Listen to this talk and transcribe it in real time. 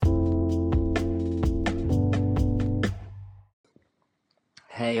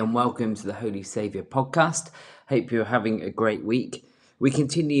Hey, and welcome to the Holy Saviour podcast. Hope you're having a great week. We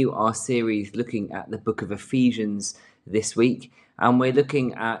continue our series looking at the book of Ephesians this week, and we're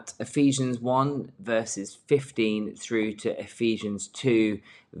looking at Ephesians 1 verses 15 through to Ephesians 2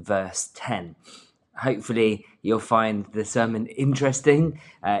 verse 10. Hopefully you'll find the sermon interesting.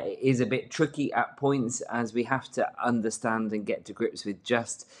 It is a bit tricky at points as we have to understand and get to grips with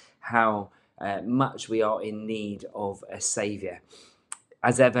just how much we are in need of a saviour.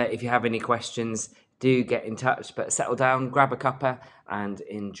 As ever, if you have any questions, do get in touch, but settle down, grab a cuppa and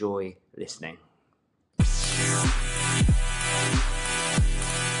enjoy listening.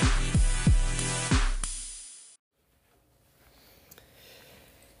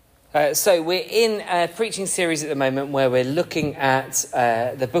 So we're in a preaching series at the moment where we're looking at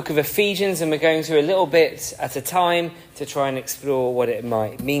the book of Ephesians, and we're going through a little bit at a time to try and explore what it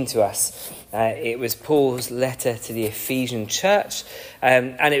might mean to us. It was Paul's letter to the Ephesian church,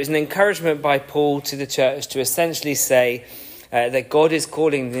 and it was an encouragement by Paul to the church to essentially say that God is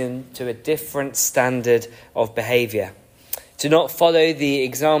calling them to a different standard of behaviour, to not follow the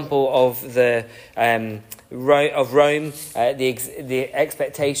example of Rome, the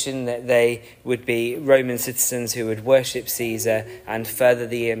expectation that they would be Roman citizens who would worship Caesar and further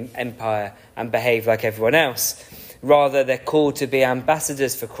the empire and behave like everyone else. Rather, they're called to be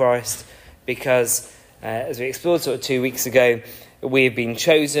ambassadors for Christ because, as we explored sort of 2 weeks ago, we have been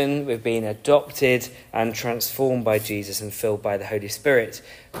chosen, we've been adopted and transformed by Jesus and filled by the Holy Spirit,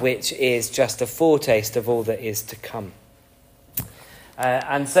 which is just a foretaste of all that is to come.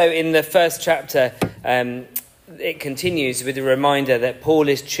 And so in the first chapter, it continues with a reminder that Paul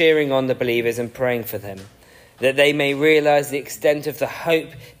is cheering on the believers and praying for them, that they may realise the extent of the hope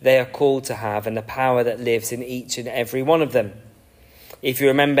they are called to have and the power that lives in each and every one of them. If you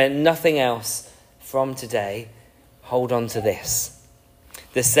remember nothing else from today, hold on to this.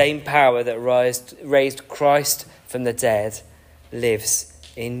 The same power that raised Christ from the dead lives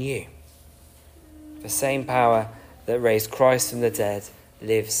in you. The same power that raised Christ from the dead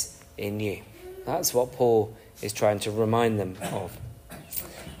lives in you. That's what Paul is trying to remind them of.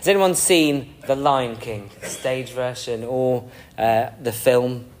 Has anyone seen The Lion King, stage version, or the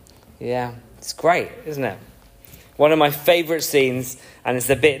film? Yeah, it's great, isn't it? One of my favourite scenes, and it's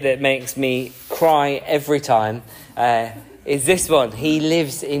the bit that makes me cry every time, is this one. He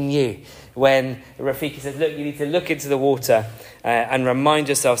lives in you. When Rafiki says, look, you need to look into the water and remind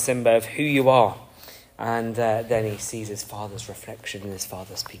yourself, Simba, of who you are. And then he sees his father's reflection and his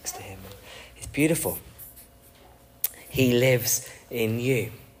father speaks to him. It's beautiful. He lives in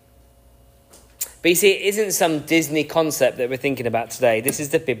you. But you see, it isn't some Disney concept that we're thinking about today. This is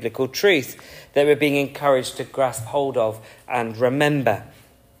the biblical truth that we're being encouraged to grasp hold of and remember.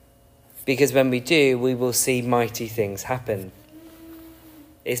 Because when we do, we will see mighty things happen.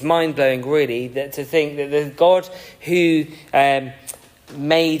 It's mind-blowing, really, that to think that the God who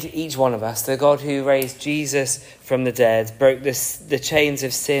made each one of us, the God who raised Jesus from the dead, broke the chains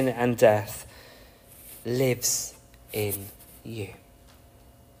of sin and death, lives in you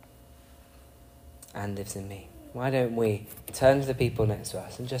and lives in me. Why don't we turn to the people next to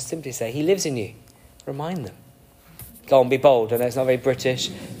us and just simply say, he lives in you. Remind them. Go on, be bold. I know it's not very British.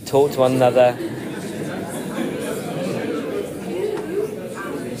 Talk to one another.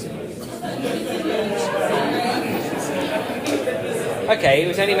 Okay, it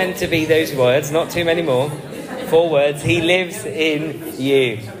was only meant to be those words, not too many more. 4 words. He lives in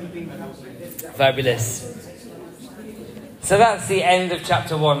you. Fabulous. So that's the end of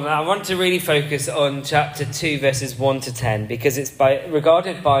chapter 1. And I want to really focus on chapter 2, verses 1 to 10, because it's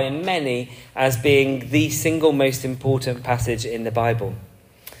regarded by many as being the single most important passage in the Bible.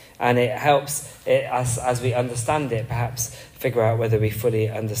 And it helps us, as we understand it, perhaps figure out whether we fully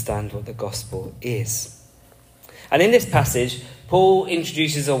understand what the gospel is. And in this passage, Paul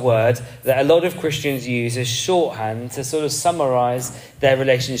introduces a word that a lot of Christians use as shorthand to sort of summarise their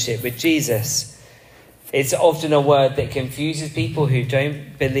relationship with Jesus. It's often a word that confuses people who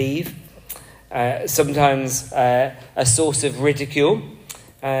don't believe, sometimes a source of ridicule,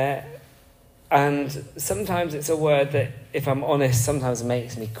 and sometimes it's a word that, if I'm honest, sometimes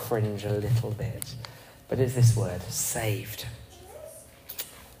makes me cringe a little bit. But it's this word, saved.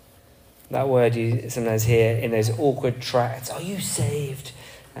 That word you sometimes hear in those awkward tracts, are you saved?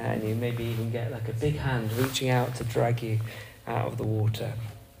 And you maybe even get like a big hand reaching out to drag you out of the water.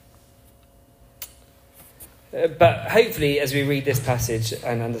 But hopefully, as we read this passage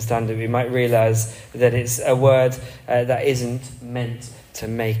and understand it, we might realise that it's a word that isn't meant to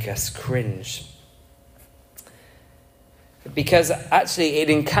make us cringe. Because actually it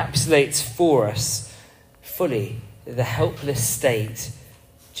encapsulates for us fully the helpless state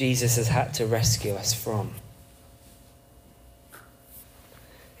Jesus has had to rescue us from.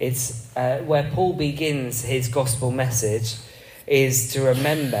 It's where Paul begins his gospel message is to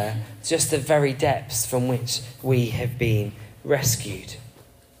remember just the very depths from which we have been rescued.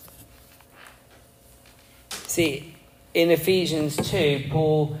 See, in Ephesians 2,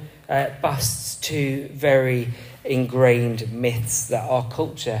 Paul busts two very ingrained myths that our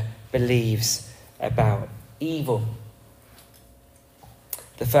culture believes about evil.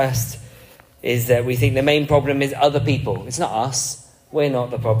 The first is that we think the main problem is other people. It's not us. We're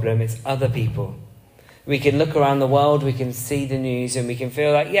not the problem. It's other people. We can look around the world, we can see the news, and we can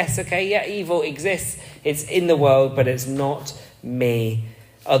feel like, yes, okay, yeah, evil exists. It's in the world, but it's not me.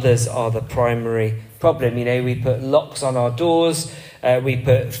 Others are the primary problem. You know, we put locks on our doors. We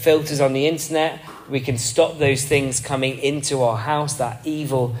put filters on the internet. We can stop those things coming into our house, that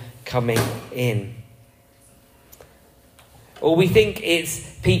evil coming in. Or we think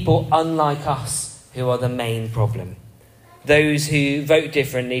it's people unlike us who are the main problem. Those who vote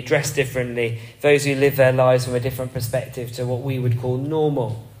differently, dress differently, those who live their lives from a different perspective to what we would call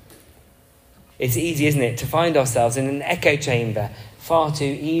normal. It's easy, isn't it, to find ourselves in an echo chamber far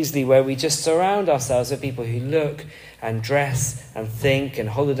too easily where we just surround ourselves with people who look and dress and think and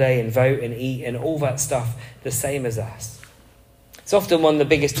holiday and vote and eat and all that stuff the same as us. It's often one of the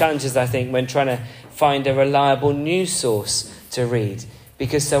biggest challenges, I think, when trying to find a reliable news source to read.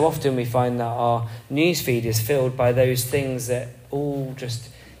 Because so often we find that our newsfeed is filled by those things that all just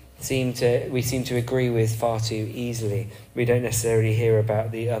seem to agree with far too easily. We don't necessarily hear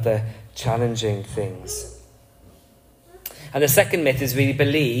about the other challenging things. And the second myth is we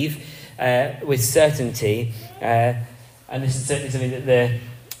believe with certainty, and this is certainly something that the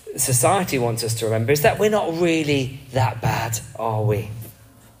society wants us to remember, is that we're not really that bad, are we?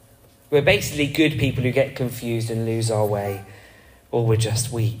 We're basically good people who get confused and lose our way. Or we're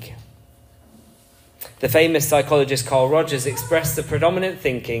just weak. The famous psychologist Carl Rogers expressed the predominant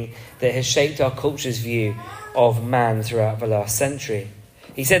thinking that has shaped our culture's view of man throughout the last century.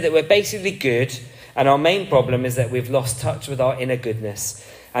 He said that we're basically good, and our main problem is that we've lost touch with our inner goodness,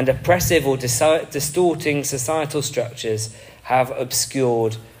 and oppressive or distorting societal structures have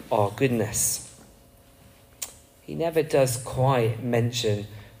obscured our goodness. He never does quite mention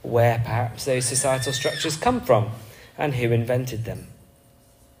where perhaps those societal structures come from and who invented them.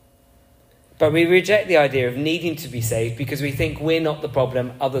 But we reject the idea of needing to be saved because we think we're not the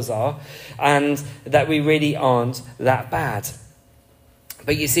problem, others are, and that we really aren't that bad.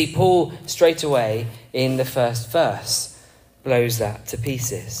 But you see, Paul, straight away in the first verse, blows that to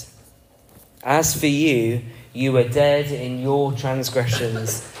pieces. As for you, you were dead in your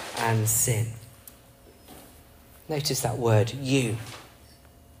transgressions and sin. Notice that word, you.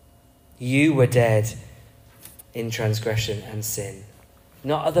 You were dead in transgression and sin.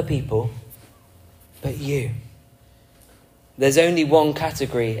 Not other people, but you. There's only one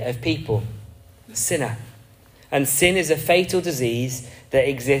category of people, sinner. And sin is a fatal disease that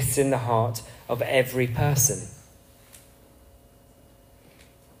exists in the heart of every person.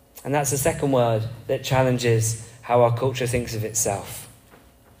 And that's the second word that challenges how our culture thinks of itself.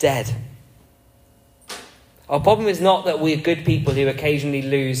 Dead. Our problem is not that we're good people who occasionally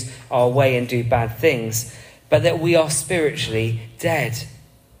lose our way and do bad things, but that we are spiritually dead.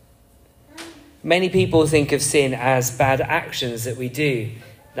 Many people think of sin as bad actions that we do,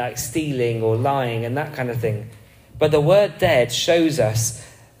 like stealing or lying and that kind of thing. But the word dead shows us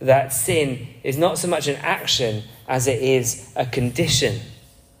that sin is not so much an action as it is a condition.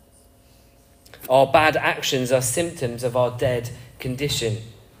 Our bad actions are symptoms of our dead condition.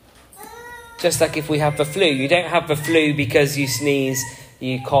 Just like if we have the flu, you don't have the flu because you sneeze,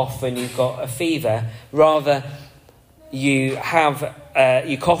 you cough and you've got a fever. Rather, you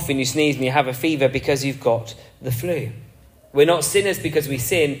cough and you sneeze and you have a fever because you've got the flu. We're not sinners because we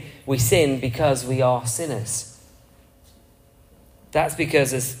sin because we are sinners. That's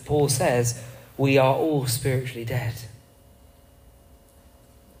because, as Paul says, we are all spiritually dead.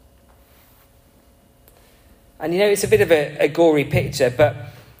 And it's a bit of a gory picture, but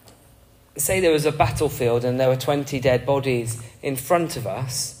say there was a battlefield and there were 20 dead bodies in front of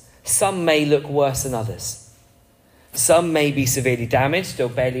us. Some may look worse than others. Some may be severely damaged or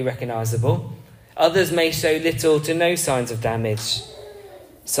barely recognisable. Others may show little to no signs of damage.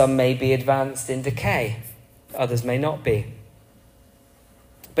 Some may be advanced in decay. Others may not be.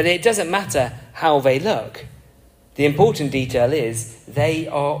 But it doesn't matter how they look. The important detail is they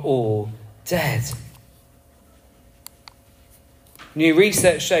are all dead. New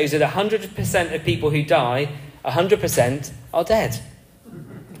research shows that 100% of people who die, 100% are dead.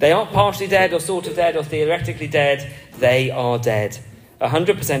 They aren't partially dead or sort of dead or theoretically dead. They are dead.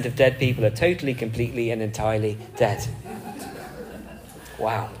 100% of dead people are totally, completely and entirely dead.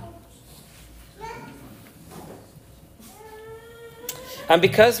 Wow. And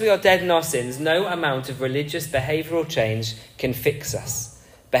because we are dead in our sins, no amount of religious behavioural change can fix us.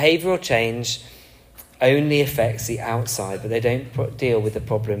 Behavioural change only affects the outside, but they don't deal with the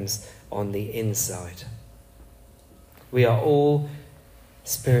problems on the inside. We are all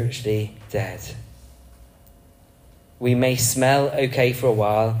spiritually dead. We may smell okay for a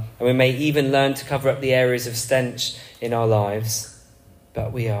while, and we may even learn to cover up the areas of stench in our lives,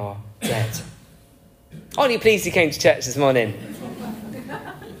 but we are dead. Aren't you pleased you came to church this morning?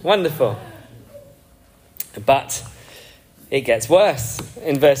 Wonderful. But it gets worse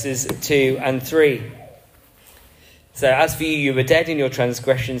in verses 2 and 3. So, as for you, you were dead in your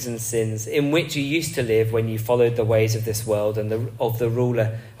transgressions and sins, in which you used to live when you followed the ways of this world and of the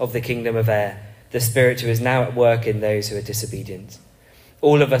ruler of the kingdom of air, the spirit who is now at work in those who are disobedient.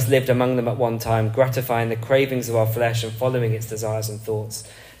 All of us lived among them at one time, gratifying the cravings of our flesh and following its desires and thoughts.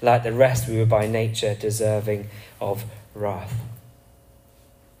 Like the rest, we were by nature deserving of wrath.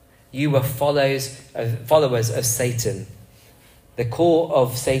 You were followers of Satan. The core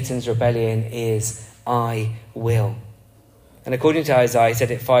of Satan's rebellion is I will. And according to Isaiah, he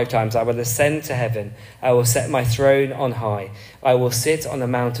said it 5 times. I will ascend to heaven. I will set my throne on high. I will sit on the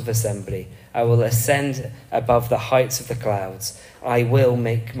mount of assembly. I will ascend above the heights of the clouds. I will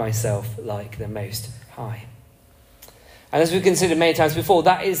make myself like the Most High. And as we've considered many times before,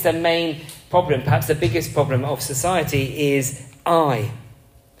 that is the main problem, perhaps the biggest problem of society is I.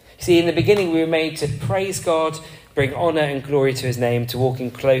 See, in the beginning we were made to praise God, bring honour and glory to his name, to walk in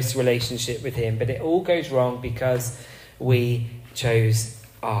close relationship with him. But it all goes wrong because we chose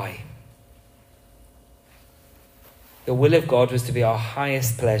I. The will of God was to be our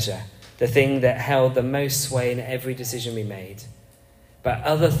highest pleasure, the thing that held the most sway in every decision we made. But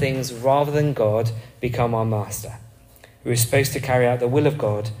other things rather than God become our master. We were supposed to carry out the will of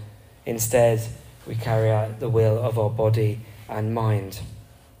God. Instead, we carry out the will of our body and mind.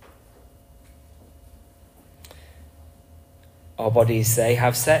 Our bodies say,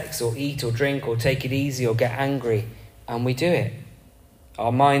 have sex, or eat, or drink, or take it easy, or get angry, and we do it.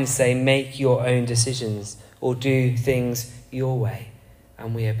 Our minds say, make your own decisions, or do things your way,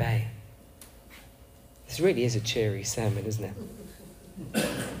 and we obey. This really is a cheery sermon, isn't it?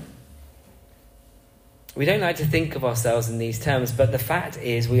 We don't like to think of ourselves in these terms, but the fact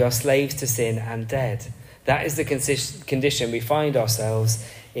is we are slaves to sin and dead. That is the condition we find ourselves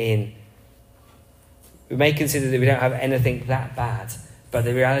in. We may consider that we don't have anything that bad, but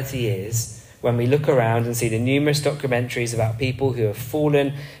the reality is, when we look around and see the numerous documentaries about people who have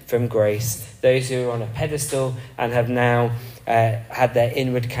fallen from grace, those who are on a pedestal and have now had their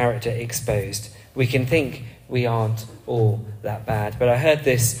inward character exposed, we can think we aren't all that bad. But I heard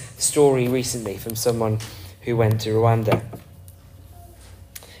this story recently from someone who went to Rwanda.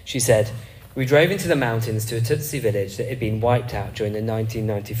 She said, we drove into the mountains to a Tutsi village that had been wiped out during the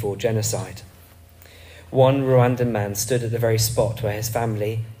 1994 genocide. One Rwandan man stood at the very spot where his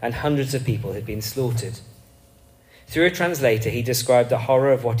family and hundreds of people had been slaughtered. Through a translator, he described the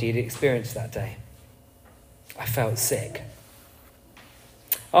horror of what he had experienced that day. I felt sick.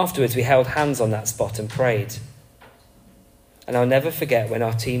 Afterwards, we held hands on that spot and prayed. And I'll never forget when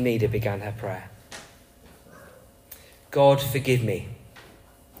our team leader began her prayer. God, forgive me.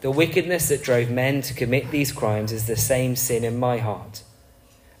 The wickedness that drove men to commit these crimes is the same sin in my heart.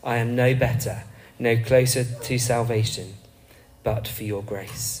 I am no better, no closer to salvation, but for your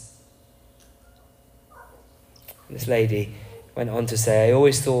grace. And this lady went on to say, I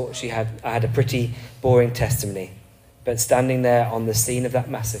always thought I had a pretty boring testimony, but standing there on the scene of that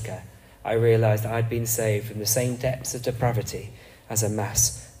massacre, I realised I'd been saved from the same depths of depravity as a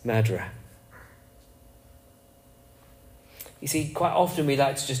mass murderer. You see, quite often we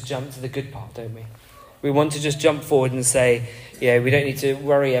like to just jump to the good part, don't we? We want to just jump forward and say, yeah, we don't need to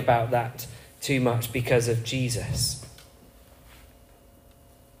worry about that too much because of Jesus.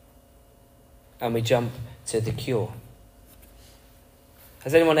 And we jump to the cure.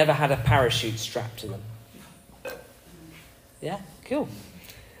 Has anyone ever had a parachute strapped to them? Yeah, cool.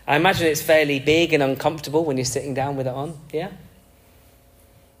 I imagine it's fairly big and uncomfortable when you're sitting down with it on, yeah?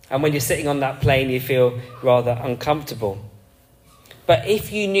 And when you're sitting on that plane, you feel rather uncomfortable. But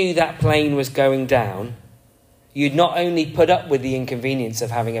if you knew that plane was going down, you'd not only put up with the inconvenience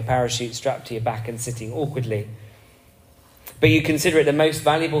of having a parachute strapped to your back and sitting awkwardly, but you consider it the most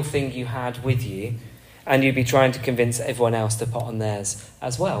valuable thing you had with you, and you'd be trying to convince everyone else to put on theirs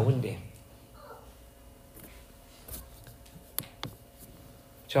as well, wouldn't you?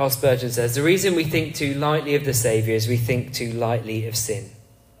 Charles Spurgeon says, the reason we think too lightly of the Saviour is we think too lightly of sin.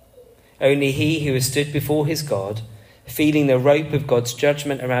 Only he who has stood before his God, feeling the rope of God's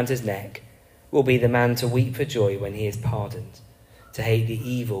judgment around his neck, will be the man to weep for joy when he is pardoned, to hate the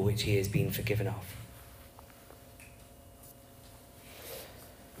evil which he has been forgiven of.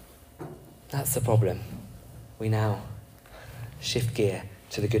 That's the problem. We now shift gear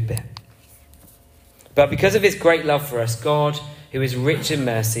to the good bit. But because of his great love for us, God, who is rich in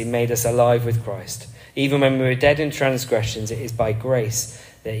mercy, made us alive with Christ. Even when we were dead in transgressions, it is by grace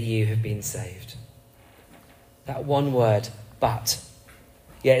that you have been saved. That one word, but.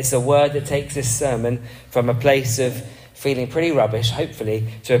 Yeah, it's a word that takes this sermon from a place of feeling pretty rubbish, hopefully,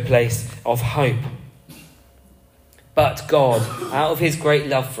 to a place of hope. But God, out of his great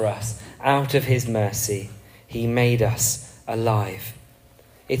love for us, out of his mercy, he made us alive.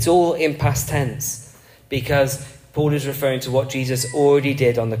 It's all in past tense because Paul is referring to what Jesus already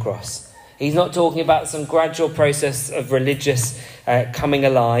did on the cross. He's not talking about some gradual process of religious coming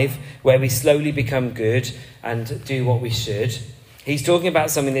alive where we slowly become good and do what we should. He's talking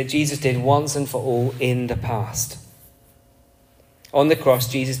about something that Jesus did once and for all in the past. On the cross,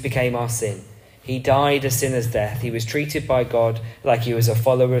 Jesus became our sin. He died a sinner's death. He was treated by God like he was a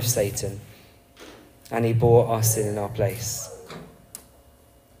follower of Satan. And he bore our sin in our place.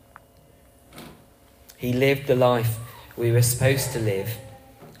 He lived the life we were supposed to live.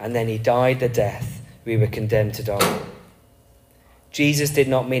 And then he died the death we were condemned to die. Jesus did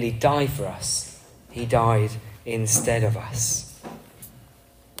not merely die for us. He died instead of us.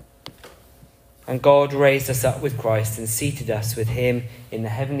 And God raised us up with Christ and seated us with him in the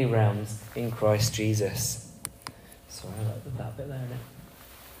heavenly realms in Christ Jesus. Sorry, I like that bit there.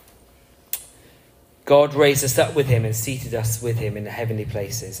 God raised us up with him and seated us with him in the heavenly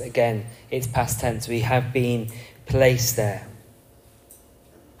places. Again, it's past tense. We have been placed there.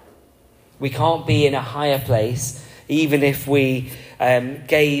 We can't be in a higher place even if we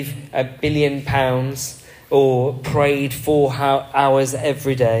gave £1 billion or prayed 4 hours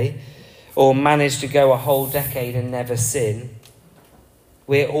every day, or managed to go a whole decade and never sin.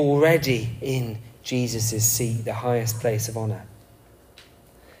 We're already in Jesus' seat, the highest place of honour.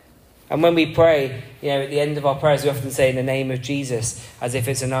 And when we pray, at the end of our prayers, we often say in the name of Jesus, as if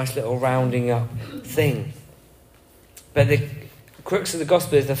it's a nice little rounding up thing. But the crux of the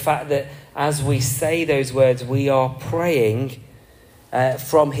gospel is the fact that as we say those words, we are praying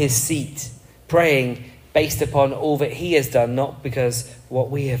from his seat, praying based upon all that he has done, not because what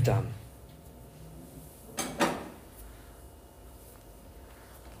we have done.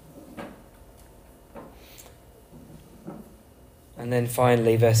 And then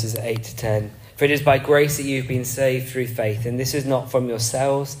finally, verses 8 to 10. For it is by grace that you've been saved through faith, and this is not from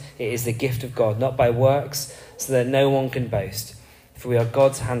yourselves, it is the gift of God, not by works, so that no one can boast. For we are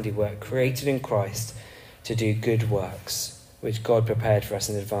God's handiwork, created in Christ to do good works, which God prepared for us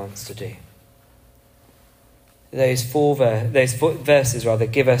in advance to do. Those verses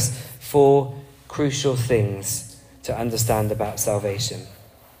give us 4 crucial things to understand about salvation.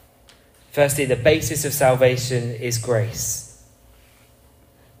 Firstly, the basis of salvation is grace.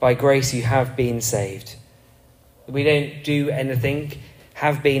 By grace you have been saved. We don't do anything.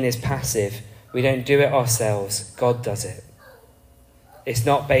 Have been is passive. We don't do it ourselves. God does it. It's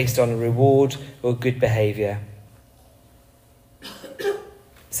not based on reward or good behaviour.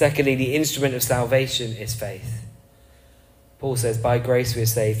 Secondly, the instrument of salvation is faith. Paul says, by grace we are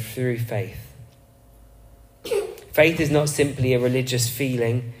saved through faith. Faith is not simply a religious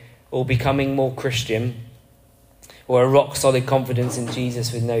feeling or becoming more Christian, or a rock-solid confidence in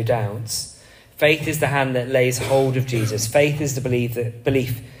Jesus with no doubts. Faith is the hand that lays hold of Jesus. Faith is the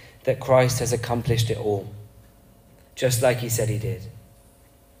belief that Christ has accomplished it all, just like he said he did,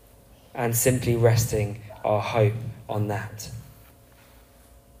 and simply resting our hope on that.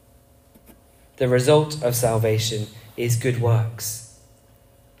 The result of salvation is good works.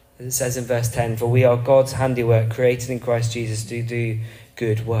 As it says in verse 10, for we are God's handiwork, created in Christ Jesus to do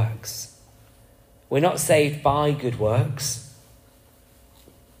good works. We're not saved by good works,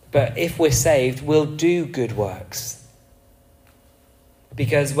 but if we're saved, we'll do good works.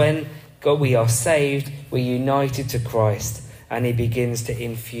 Because when we are saved, we're united to Christ, and he begins to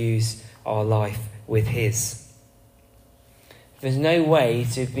infuse our life with his. There's no way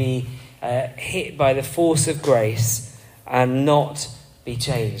to be hit by the force of grace and not be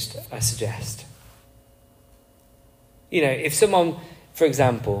changed, I suggest. If someone, for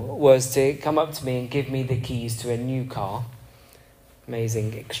example, was to come up to me and give me the keys to a new car,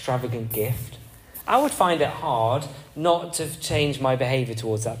 amazing, extravagant gift, I would find it hard not to change my behaviour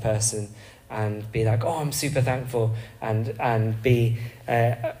towards that person and be like, oh, I'm super thankful, and be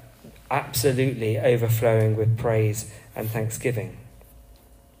absolutely overflowing with praise and thanksgiving.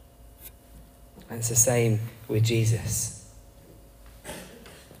 And it's the same with Jesus.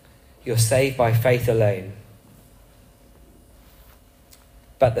 You're saved by faith alone.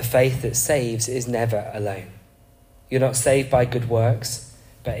 But the faith that saves is never alone. You're not saved by good works,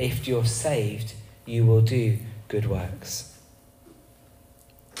 but if you're saved, you will do good works.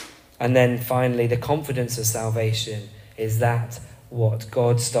 And then finally, the confidence of salvation is that what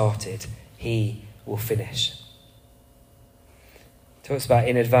God started, he will finish. It talks about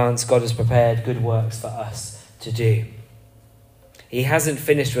in advance, God has prepared good works for us to do. He hasn't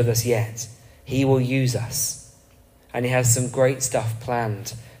finished with us yet. He will use us. And he has some great stuff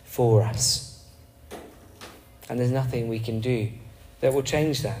planned for us. And there's nothing we can do that will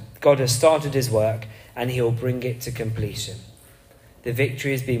change that. God has started his work and he'll bring it to completion. The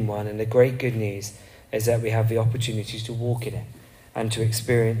victory has been won, and the great good news is that we have the opportunity to walk in it and to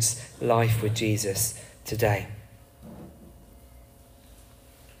experience life with Jesus today.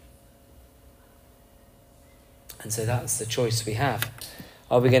 And so that's the choice we have.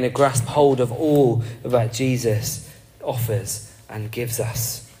 Are we going to grasp hold of all that Jesus offers and gives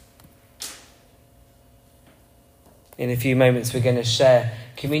us? In a few moments, we're going to share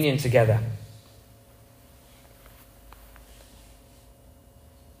communion together.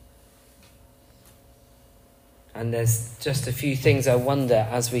 And there's just a few things I wonder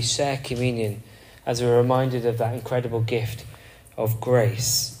as we share communion, as we're reminded of that incredible gift of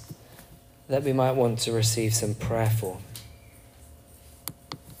grace, that we might want to receive some prayer for.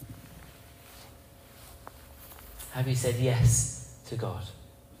 Have you said yes to God?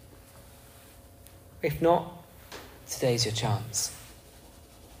 If not, today's your chance.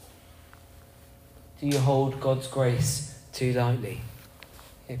 Do you hold God's grace too lightly?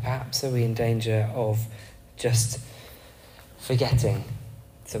 Perhaps are we in danger of just forgetting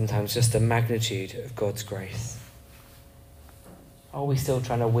sometimes just the magnitude of God's grace? Are we still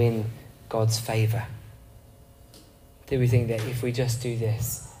trying to win God's favour? Do we think that if we just do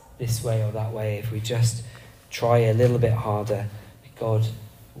this way or that way, if we just try a little bit harder, God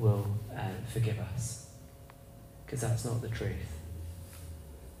will forgive us? Because that's not the truth.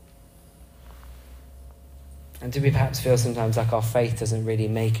 And do we perhaps feel sometimes like our faith doesn't really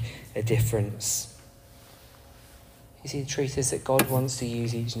make a difference? You see, the truth is that God wants to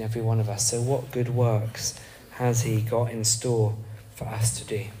use each and every one of us. So what good works has he got in store for us to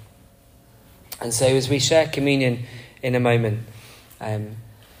do? And so as we share communion in a moment,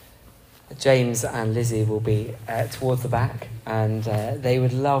 James and Lizzie will be towards the back, and they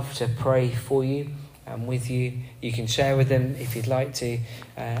would love to pray for you and with you. You can share with them if you'd like to,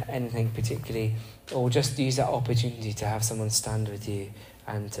 anything particularly, or just use that opportunity to have someone stand with you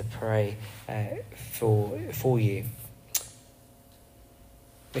and to pray for you.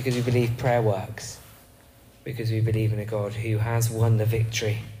 Because we believe prayer works. Because we believe in a God who has won the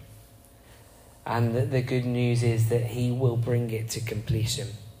victory. And that the good news is that he will bring it to completion.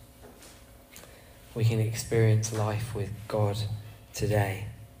 We can experience life with God today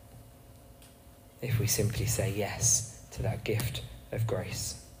if we simply say yes to that gift of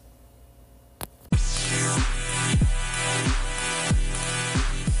grace.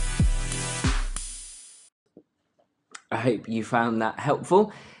 I hope you found that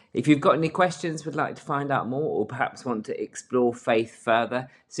helpful. If you've got any questions, would like to find out more, or perhaps want to explore faith further,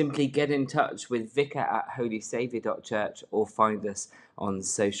 simply get in touch with vicar@holysaviour.church or find us on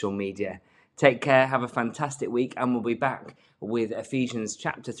social media. Take care, have a fantastic week, and we'll be back with Ephesians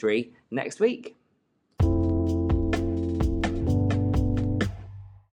chapter 3 next week.